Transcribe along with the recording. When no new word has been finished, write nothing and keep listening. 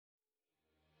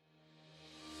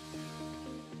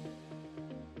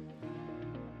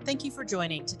Thank you for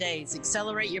joining today's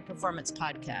Accelerate Your Performance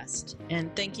podcast,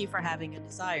 and thank you for having a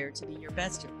desire to be your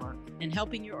best at work and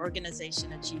helping your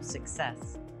organization achieve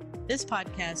success. This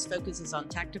podcast focuses on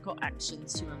tactical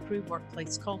actions to improve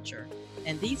workplace culture,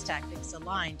 and these tactics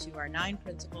align to our 9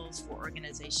 principles for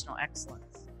organizational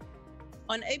excellence.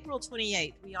 On April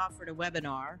 28th, we offered a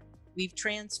webinar, We've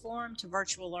Transformed to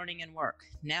Virtual Learning and Work.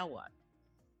 Now what?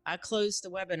 I closed the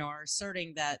webinar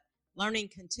asserting that learning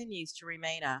continues to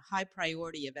remain a high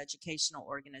priority of educational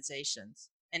organizations.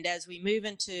 And as we move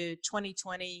into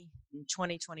 2020 and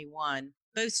 2021,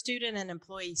 both student and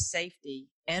employee safety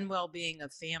and well-being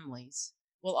of families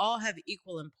will all have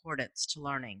equal importance to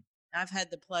learning. I've had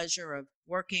the pleasure of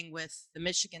working with the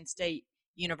Michigan State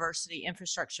University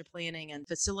Infrastructure Planning and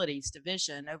Facilities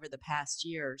Division over the past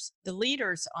years. The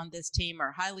leaders on this team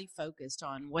are highly focused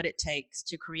on what it takes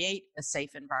to create a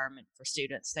safe environment for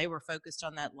students. They were focused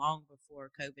on that long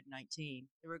before COVID-19.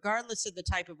 Regardless of the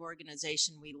type of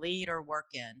organization we lead or work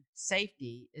in,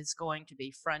 safety is going to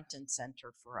be front and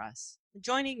center for us.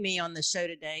 Joining me on the show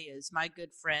today is my good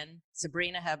friend,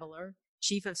 Sabrina Hebeler,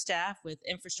 Chief of Staff with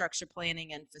Infrastructure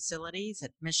Planning and Facilities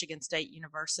at Michigan State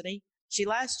University. She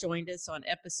last joined us on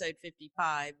episode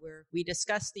 55, where we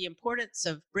discussed the importance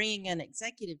of bringing an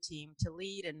executive team to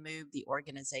lead and move the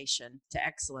organization to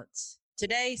excellence.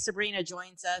 Today, Sabrina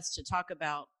joins us to talk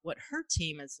about what her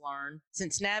team has learned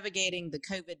since navigating the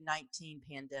COVID-19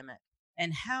 pandemic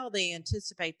and how they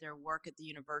anticipate their work at the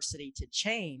university to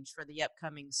change for the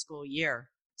upcoming school year.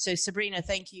 So, Sabrina,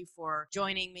 thank you for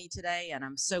joining me today, and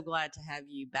I'm so glad to have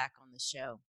you back on the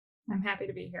show. I'm happy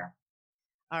to be here.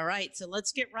 All right, so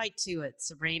let's get right to it,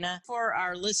 Sabrina. For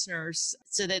our listeners,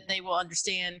 so that they will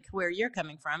understand where you're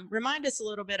coming from, remind us a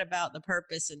little bit about the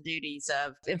purpose and duties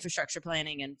of infrastructure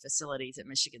planning and facilities at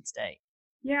Michigan State.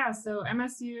 Yeah, so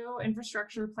MSU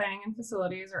Infrastructure Planning and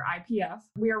Facilities, or IPF,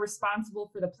 we are responsible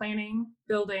for the planning,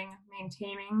 building,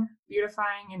 maintaining,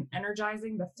 beautifying, and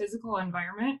energizing the physical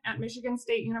environment at Michigan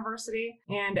State University.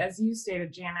 And as you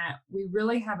stated, Janet, we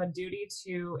really have a duty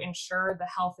to ensure the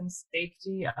health and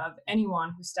safety of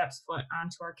anyone who steps foot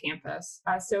onto our campus.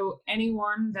 So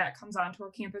anyone that comes onto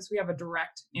our campus, we have a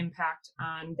direct impact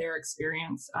on their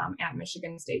experience at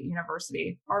Michigan State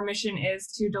University. Our mission is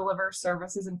to deliver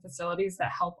services and facilities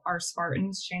that help our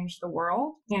Spartans change the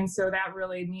world. And so that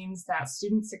really means that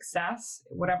student success,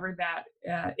 whatever that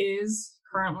is,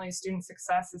 currently student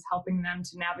success is helping them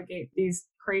to navigate these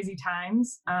crazy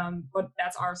times, but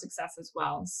that's our success as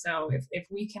well. So if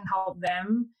we can help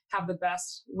them have the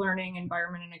best learning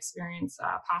environment and experience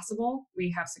possible,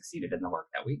 we have succeeded in the work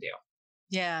that we do.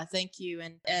 Yeah, thank you.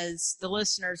 And as the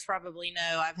listeners probably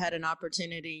know, I've had an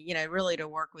opportunity, really to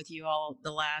work with you all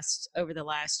over the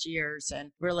last years,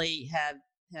 and really have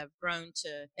grown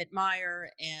to admire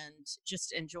and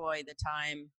just enjoy the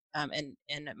time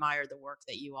and admire the work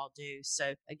that you all do.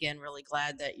 So again, really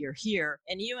glad that you're here.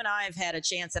 And you and I have had a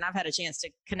chance, and I've had a chance to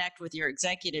connect with your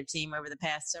executive team over the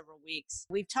past several weeks.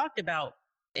 We've talked about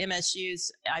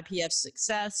MSU's IPF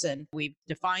success, and we've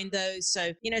defined those.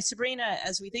 So, Sabrina,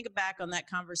 as we think back on that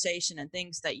conversation and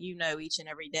things that you know each and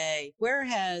every day, where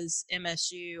has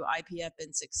MSU IPF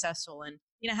been successful? And,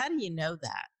 how do you know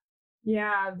that?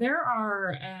 Yeah, there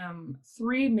are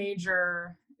 3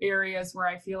 major areas where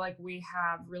I feel like we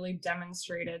have really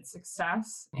demonstrated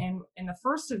success. And the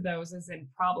first of those is in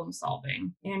problem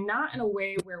solving, and not in a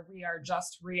way where we are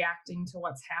just reacting to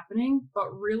what's happening,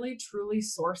 but really truly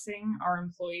sourcing our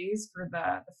employees for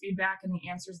the feedback and the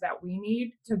answers that we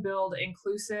need to build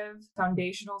inclusive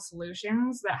foundational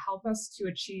solutions that help us to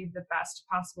achieve the best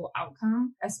possible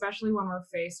outcome, especially when we're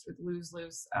faced with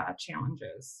lose-lose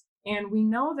challenges. And we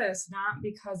know this not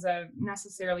because of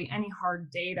necessarily any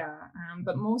hard data,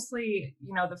 but mostly,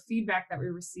 the feedback that we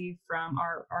receive from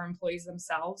our employees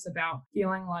themselves about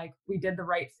feeling like we did the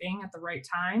right thing at the right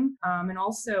time, and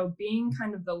also being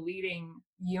kind of the leading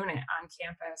unit on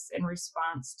campus in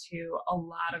response to a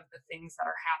lot of the things that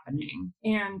are happening.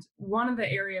 And one of the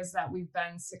areas that we've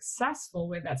been successful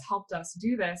with that's helped us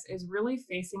do this is really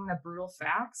facing the brutal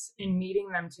facts and meeting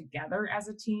them together as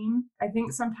a team. I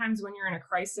think sometimes when you're in a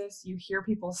crisis, you hear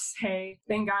people say,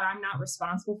 thank God I'm not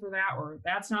responsible for that, or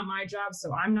that's not my job,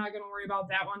 so I'm not going to worry about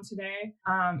that one today.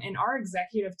 And our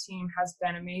executive team has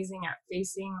been amazing at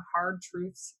facing hard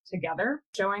truths together,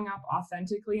 showing up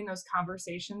authentically in those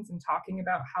conversations and talking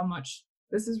about how much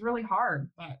this is really hard,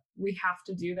 but we have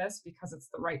to do this because it's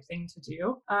the right thing to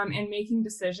do, and making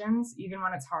decisions even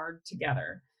when it's hard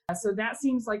together. So that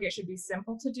seems like it should be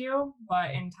simple to do,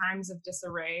 but in times of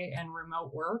disarray and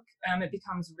remote work, it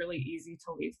becomes really easy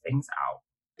to leave things out.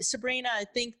 Sabrina, I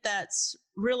think that's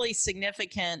really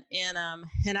significant. And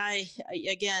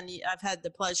again, I've had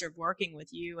the pleasure of working with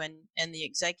you and the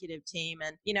executive team.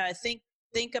 And,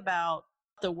 think about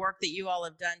the work that you all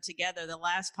have done together. The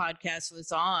last podcast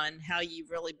was on how you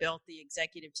really built the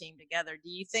executive team together. Do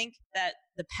you think that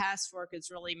the past work has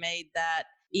really made that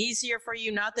easier for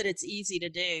you? Not that it's easy to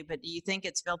do, but do you think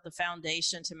it's built the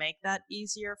foundation to make that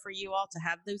easier for you all to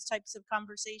have those types of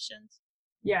conversations?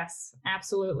 Yes,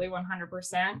 absolutely,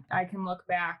 100%. I can look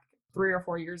back 3 or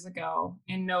 4 years ago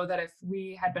and know that if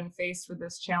we had been faced with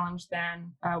this challenge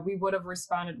then, we would have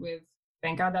responded with,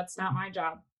 thank God that's not my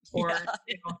job. Or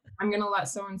I'm going to let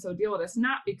so-and-so deal with this,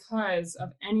 not because of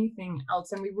anything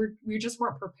else. And we just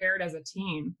weren't prepared as a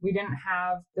team. We didn't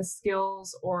have the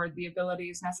skills or the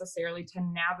abilities necessarily to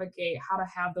navigate how to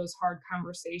have those hard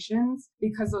conversations,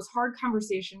 because those hard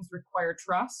conversations require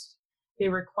trust. They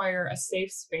require a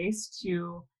safe space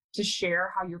to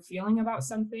share how you're feeling about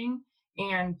something,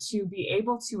 and to be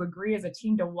able to agree as a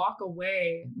team to walk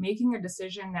away making a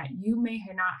decision that you may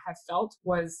not have felt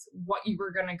was what you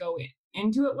were going to go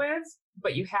into it with,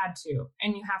 but you had to,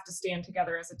 and you have to stand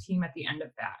together as a team at the end of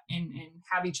that and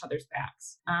have each other's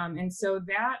backs. And so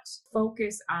that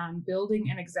focus on building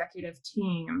an executive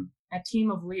team, a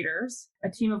team of leaders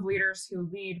who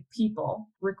lead people,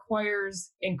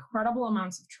 requires incredible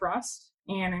amounts of trust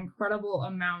and incredible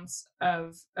amounts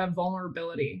of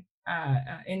vulnerability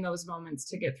in those moments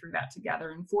to get through that together.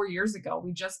 And 4 years ago,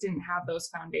 we just didn't have those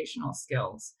foundational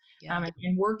skills. Yeah.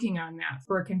 And working on that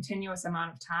for a continuous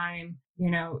amount of time,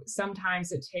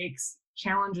 sometimes it takes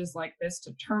challenges like this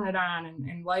to turn it on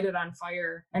and light it on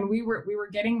fire. And we were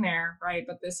getting there, right?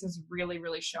 But this has really,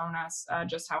 really shown us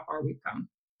just how far we've come.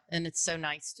 And it's so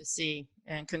nice to see.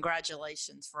 And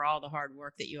congratulations for all the hard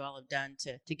work that you all have done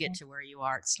to get to where you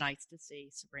are. It's nice to see,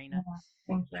 Sabrina.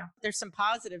 Yeah, thank you. There's some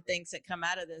positive things that come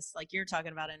out of this, like you're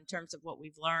talking about in terms of what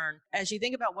we've learned. As you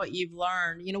think about what you've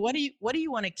learned, what do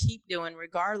you want to keep doing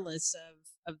regardless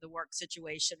of the work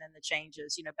situation and the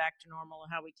changes, back to normal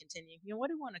and how we continue? What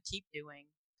do you want to keep doing?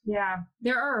 Yeah,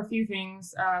 there are a few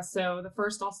things. So the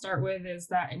first I'll start with is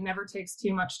that it never takes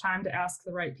too much time to ask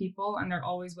the right people, and they're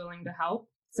always willing to help.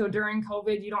 So during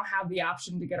COVID, you don't have the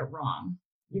option to get it wrong.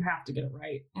 You have to get it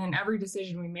right. And every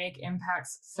decision we make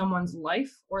impacts someone's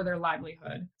life or their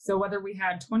livelihood. So whether we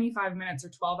had 25 minutes or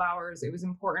 12 hours, it was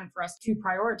important for us to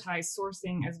prioritize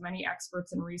sourcing as many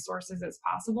experts and resources as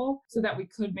possible so that we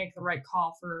could make the right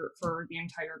call for the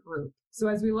entire group. So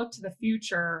as we look to the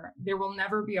future, there will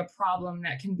never be a problem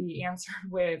that can be answered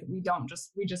with, we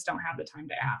just don't have the time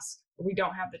to ask. We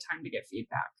don't have the time to get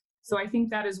feedback. So I think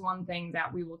that is one thing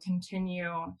that we will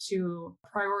continue to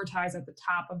prioritize at the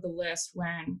top of the list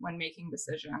when making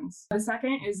decisions. The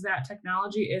second is that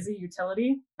technology is a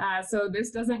utility. So this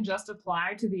doesn't just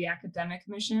apply to the academic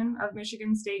mission of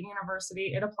Michigan State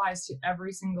University. It applies to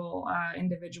every single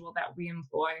individual that we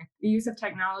employ. The use of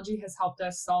technology has helped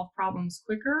us solve problems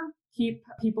quicker, keep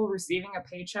people receiving a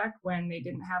paycheck when they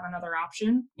didn't have another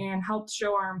option, and helped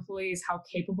show our employees how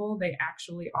capable they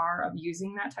actually are of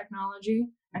using that technology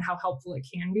and how helpful it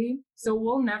can be. So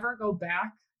we'll never go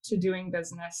back to doing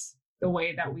business the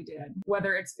way that we did,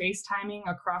 whether it's FaceTiming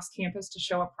across campus to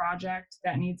show a project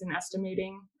that needs an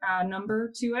estimating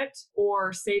number to it,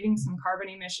 or saving some carbon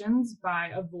emissions by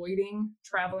avoiding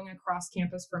traveling across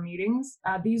campus for meetings.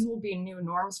 These will be new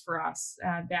norms for us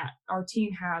that our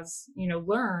team has,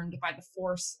 learned by the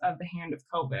force of the hand of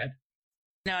COVID.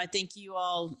 No, I think you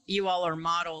all are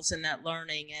models in that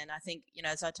learning. And I think,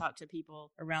 as I talk to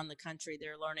people around the country,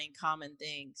 they're learning common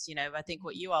things. I think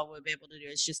what you all will be able to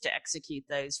do is just to execute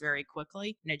those very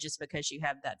quickly, just because you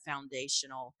have that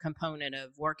foundational component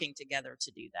of working together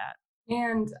to do that.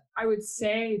 And I would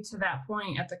say to that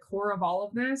point, at the core of all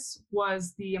of this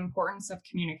was the importance of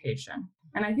communication.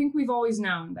 And I think we've always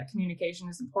known that communication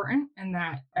is important, and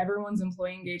that everyone's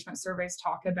employee engagement surveys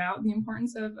talk about the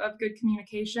importance of good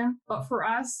communication. But for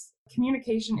us,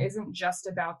 communication isn't just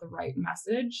about the right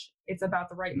message. It's about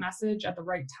the right message at the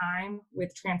right time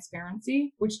with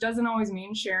transparency, which doesn't always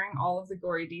mean sharing all of the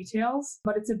gory details,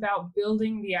 but it's about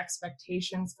building the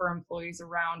expectations for employees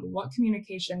around what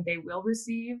communication they will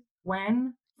receive,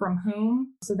 when, from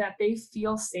whom, so that they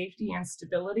feel safety and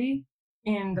stability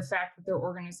in the fact that their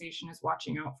organization is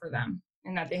watching out for them,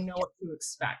 and that they know what to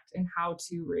expect and how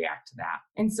to react to that.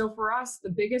 And so for us,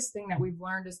 the biggest thing that we've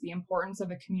learned is the importance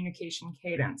of a communication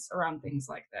cadence around things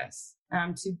like this,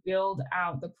 to build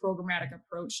out the programmatic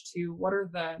approach to what are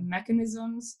the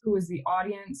mechanisms, who is the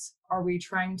audience, are we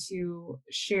trying to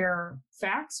share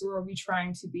facts, or are we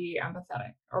trying to be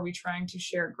empathetic? Are we trying to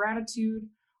share gratitude?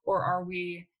 Or are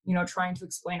we, trying to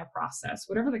explain a process?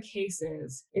 Whatever the case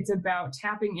is, it's about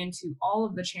tapping into all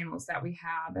of the channels that we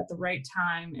have at the right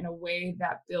time in a way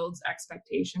that builds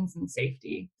expectations and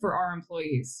safety for our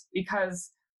employees.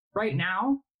 Because right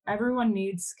now, everyone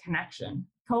needs connection.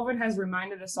 COVID has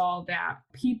reminded us all that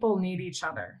people need each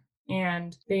other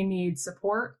and they need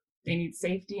support, they need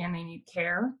safety, and they need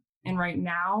care. And right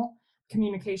now,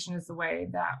 communication is the way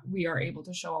that we are able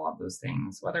to show all of those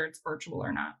things, whether it's virtual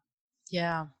or not.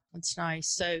 Yeah, that's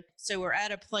nice. So we're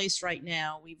at a place right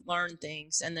now, we've learned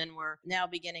things, and then we're now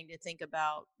beginning to think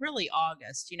about really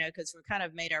August, because we're kind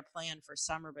of made our plan for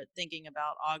summer, but thinking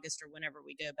about August or whenever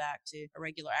we go back to a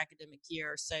regular academic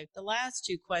year. So the last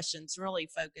two questions really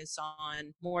focus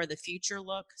on more the future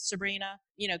look, Sabrina.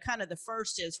 Kind of the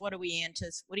first is what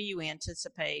do you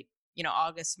anticipate,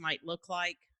 August might look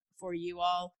like for you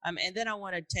all? And then I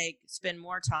want to spend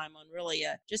more time on really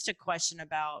just a question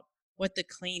about what the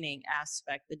cleaning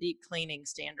aspect, the deep cleaning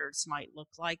standards might look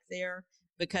like there,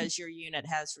 because your unit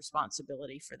has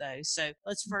responsibility for those. So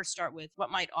let's first start with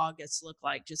what might August look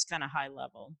like, just kind of high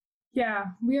level. Yeah,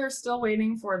 we are still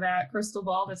waiting for that crystal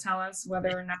ball to tell us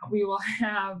whether or not we will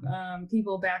have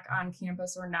people back on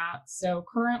campus or not. So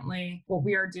currently what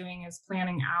we are doing is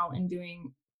planning out and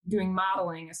doing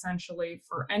modeling essentially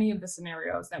for any of the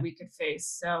scenarios that we could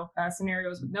face. So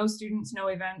scenarios with no students, no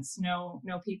events, no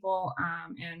people,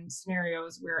 and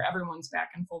scenarios where everyone's back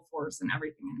in full force and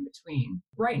everything in between.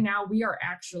 Right now, we are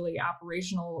actually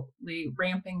operationally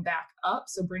ramping back up.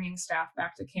 So bringing staff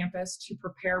back to campus to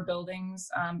prepare buildings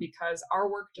because our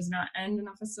work does not end in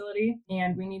a facility.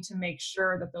 And we need to make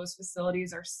sure that those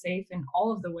facilities are safe in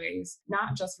all of the ways,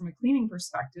 not just from a cleaning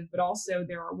perspective, but also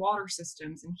there are water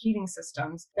systems and heating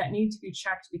systems that need to be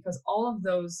checked, because all of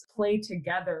those play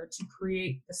together to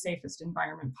create the safest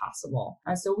environment possible.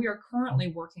 So we are currently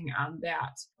working on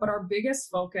that. But our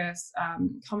biggest focus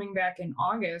coming back in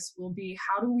August will be,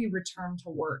 how do we return to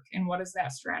work, and what is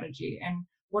that strategy? And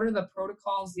what are the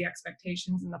protocols, the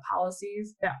expectations, and the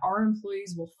policies that our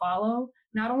employees will follow,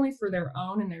 not only for their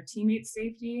own and their teammates'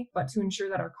 safety, but to ensure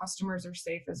that our customers are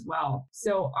safe as well.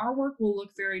 So our work will look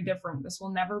very different. This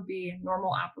will never be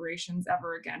normal operations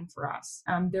ever again for us.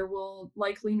 There will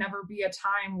likely never be a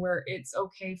time where it's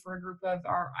okay for a group of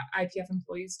our IPF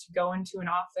employees to go into an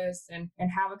office and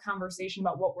have a conversation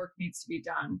about what work needs to be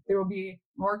done. There will be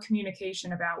more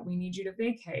communication about, we need you to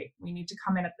vacate, we need to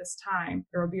come in at this time.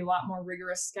 There will be a lot more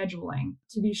rigorous scheduling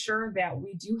to be sure that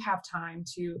we do have time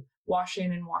to wash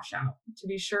in and wash out, to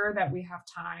be sure that we have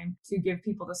time to give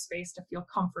people the space to feel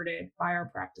comforted by our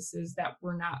practices, that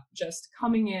we're not just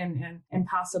coming in and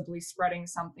possibly spreading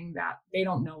something that they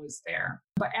don't know is there.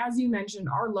 But as you mentioned,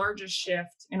 our largest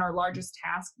shift and our largest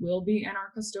task will be in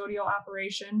our custodial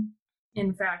operation.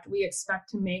 In fact, we expect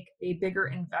to make a bigger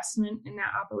investment in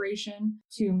that operation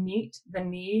to meet the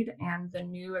need and the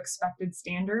new expected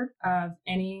standard of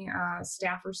any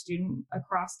staff or student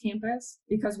across campus,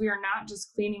 because we are not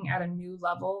just cleaning at a new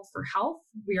level for health,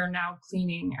 we are now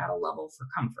cleaning at a level for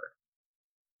comfort.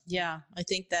 Yeah, I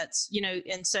think that's,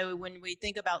 and so when we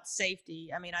think about safety,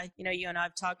 I mean, you and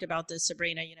I've talked about this,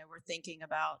 Sabrina, we're thinking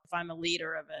about, if I'm a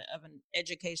leader of an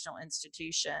educational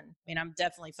institution, I mean, I'm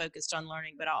definitely focused on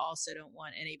learning, but I also don't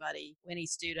want any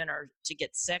student to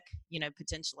get sick,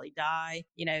 potentially die,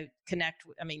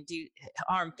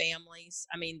 harm families.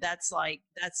 I mean, that's like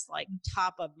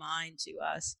top of mind to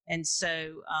us. And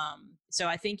so, so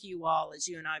I think you all, as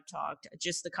you and I've talked,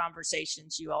 just the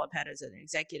conversations you all have had as an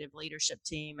executive leadership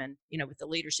team, and with the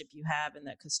leadership you have in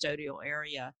that custodial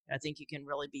area, I think you can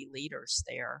really be leaders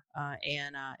there.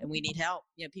 And we need help.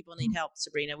 People need help,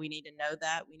 Sabrina. We need to know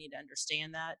that. We need to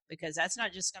understand that, because that's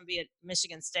not just going to be at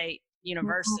Michigan State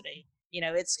University.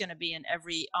 It's going to be in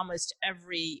almost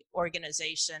every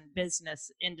organization, business,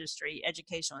 industry,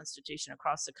 educational institution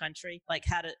across the country. Like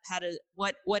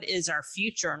what is our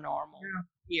future normal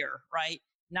here, right?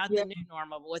 Not the new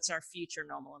normal, but what's our future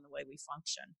normal in the way we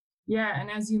function? Yeah, and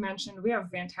as you mentioned, we have a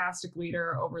fantastic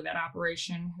leader over that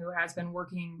operation who has been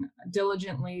working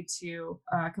diligently to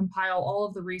compile all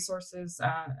of the resources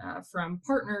from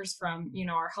partners, from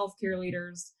our healthcare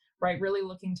leaders, right? Really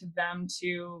looking to them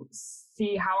to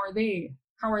see how are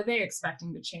they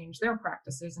expecting to change their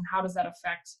practices, and how does that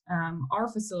affect our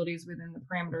facilities within the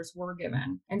parameters we're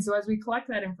given. And so as we collect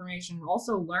that information,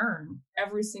 also learn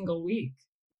every single week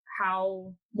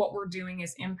how what we're doing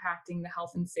is impacting the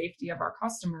health and safety of our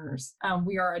customers.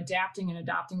 We are adapting and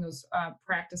adopting those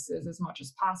practices as much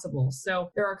as possible. So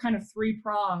there are kind of three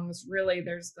prongs, really.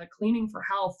 There's the cleaning for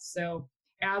health. So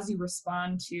as you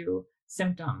respond to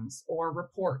symptoms or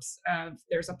reports of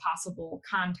there's a possible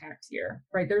contact here,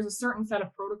 right? There's a certain set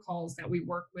of protocols that we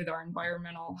work with our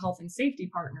environmental health and safety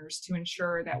partners to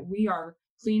ensure that we are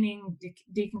cleaning,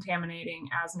 decontaminating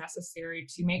as necessary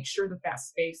to make sure that that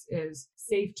space is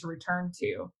safe to return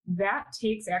to. That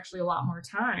takes actually a lot more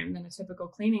time than a typical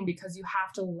cleaning because you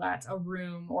have to let a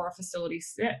room or a facility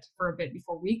sit for a bit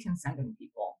before we can send in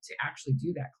people to actually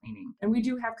do that cleaning. And we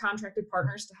do have contracted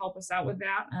partners to help us out with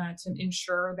that, to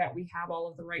ensure that we have all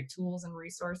of the right tools and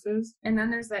resources. And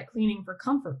then there's that cleaning for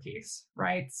comfort piece,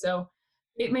 right? So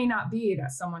it may not be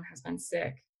that someone has been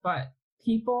sick, but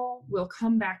people will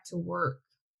come back to work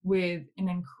with an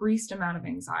increased amount of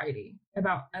anxiety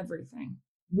about everything.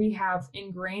 We have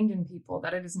ingrained in people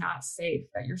that it is not safe,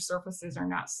 that your surfaces are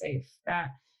not safe, that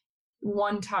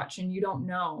one touch and you don't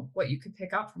know what you could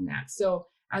pick up from that. So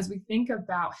as we think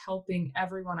about helping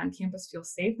everyone on campus feel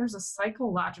safe, there's a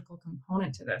psychological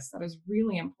component to this that is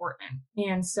really important.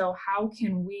 And so how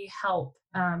can we help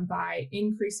by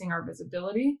increasing our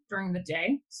visibility during the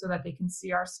day so that they can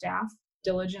see our staff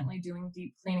diligently doing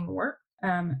deep cleaning work?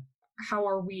 How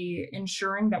are we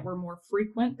ensuring that we're more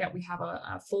frequent, that we have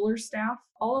a fuller staff?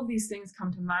 All of these things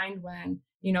come to mind when,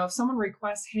 if someone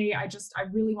requests, hey, I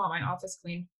really want my office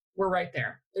clean, we're right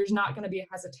there. There's not going to be a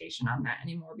hesitation on that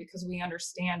anymore because we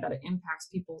understand that it impacts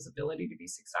people's ability to be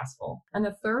successful. And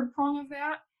the third prong of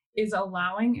that is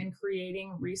allowing and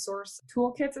creating resource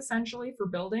toolkits essentially for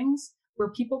buildings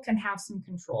where people can have some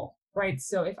control, right?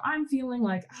 So if I'm feeling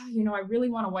like, I really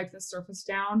want to wipe this surface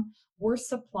down, we're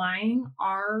supplying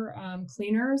our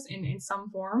cleaners in some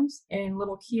forms in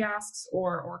little kiosks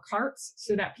or carts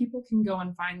so that people can go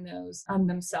and find those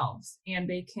themselves, and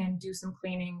they can do some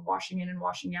cleaning, washing in and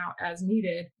washing out as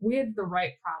needed with the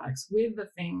right products, with the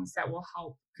things that will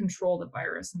help control the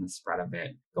virus and the spread of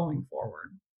it going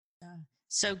forward. Yeah.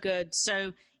 So good.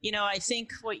 So, I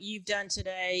think what you've done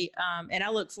today, and I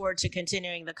look forward to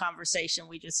continuing the conversation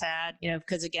we just had,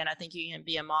 because again, I think you can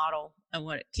be a model,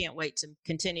 and can't wait to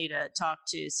continue to talk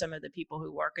to some of the people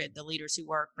who work at the leaders who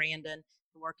work, Brandon,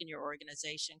 who work in your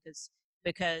organization,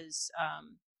 because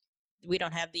we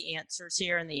don't have the answers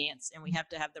here, and we have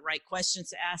to have the right questions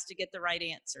to ask to get the right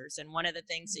answers. And one of the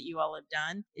things that you all have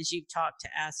done is you've taught to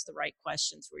ask the right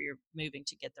questions where you're moving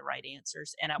to get the right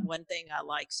answers. And one thing I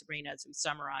like, Sabrina, as we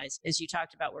summarize, is you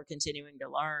talked about we're continuing to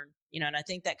learn. And I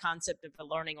think that concept of a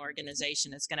learning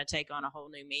organization is going to take on a whole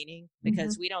new meaning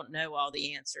because we don't know all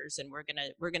the answers, and we're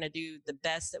going to do the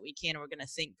best that we can. And we're going to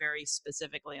think very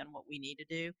specifically on what we need to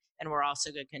do, and we're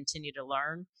also going to continue to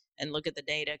learn and look at the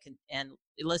data and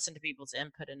listen to people's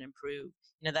input and improve.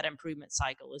 That improvement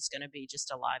cycle is going to be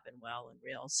just alive and well and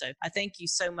real. So I thank you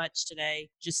so much today.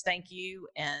 Just thank you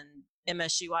and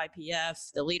MSU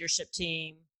IPF, the leadership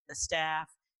team, the staff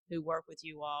who work with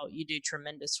you all. You do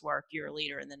tremendous work. You're a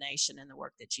leader in the nation in the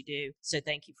work that you do. So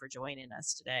thank you for joining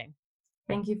us today.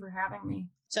 Thank you for having me.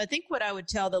 So I think what I would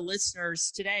tell the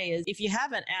listeners today is if you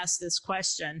haven't asked this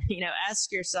question,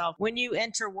 ask yourself when you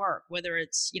enter work, whether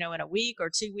it's, in a week or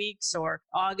 2 weeks or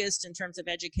August in terms of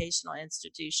educational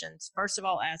institutions, first of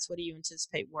all, ask what do you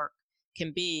anticipate work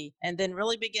can be, and then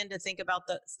really begin to think about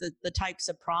the types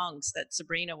of prongs that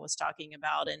Sabrina was talking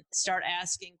about and start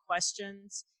asking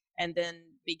questions and then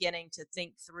beginning to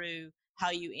think through how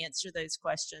you answer those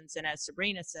questions. And as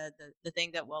Sabrina said, the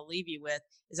thing that we'll leave you with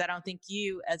is I don't think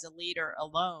you as a leader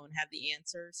alone have the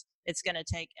answers. It's going to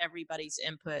take everybody's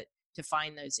input to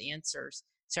find those answers.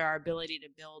 So our ability to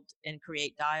build and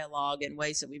create dialogue in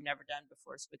ways that we've never done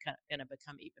before is going to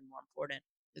become even more important,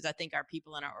 because I think our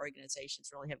people in our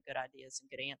organizations really have good ideas and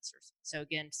good answers. So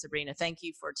again, Sabrina, thank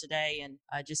you for today. And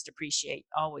I just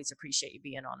always appreciate you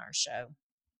being on our show.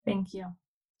 Thank you.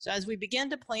 So as we begin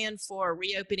to plan for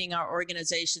reopening our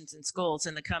organizations and schools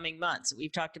in the coming months,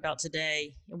 we've talked about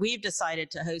today, we've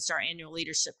decided to host our annual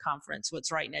leadership conference,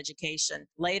 What's Right in Education,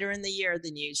 later in the year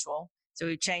than usual. So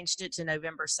we've changed it to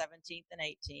November 17th and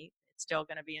 18th. It's still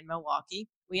going to be in Milwaukee.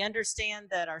 We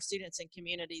understand that our students and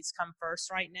communities come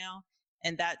first right now,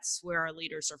 and that's where our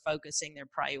leaders are focusing their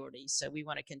priorities. So we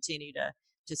want to continue to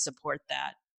support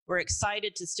that. We're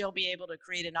excited to still be able to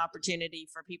create an opportunity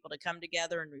for people to come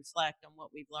together and reflect on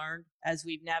what we've learned as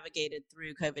we've navigated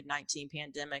through COVID-19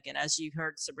 pandemic. And as you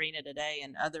heard Sabrina today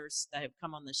and others that have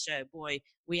come on the show, boy,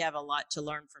 we have a lot to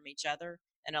learn from each other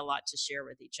and a lot to share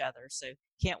with each other. So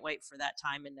can't wait for that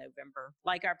time in November.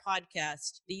 Like our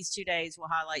podcast, these 2 days will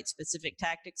highlight specific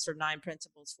tactics or 9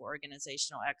 principles for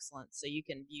organizational excellence. So you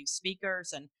can view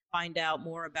speakers and find out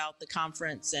more about the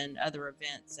conference and other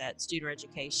events at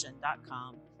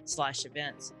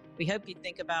studereducation.com/events. We hope you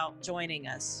think about joining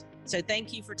us. So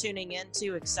thank you for tuning in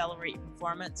to Accelerate Your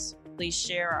Performance, Please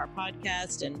share our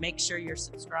podcast and make sure you're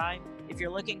subscribed. If you're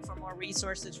looking for more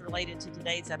resources related to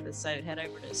today's episode, head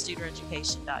over to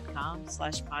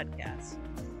studereducation.com/podcast.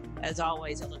 As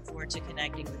always, I look forward to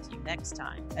connecting with you next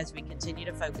time as we continue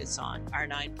to focus on our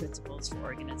 9 principles for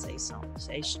organizational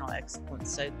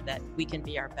excellence so that we can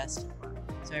be our best at work.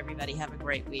 So everybody have a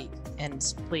great week, and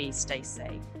please stay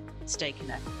safe, stay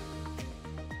connected.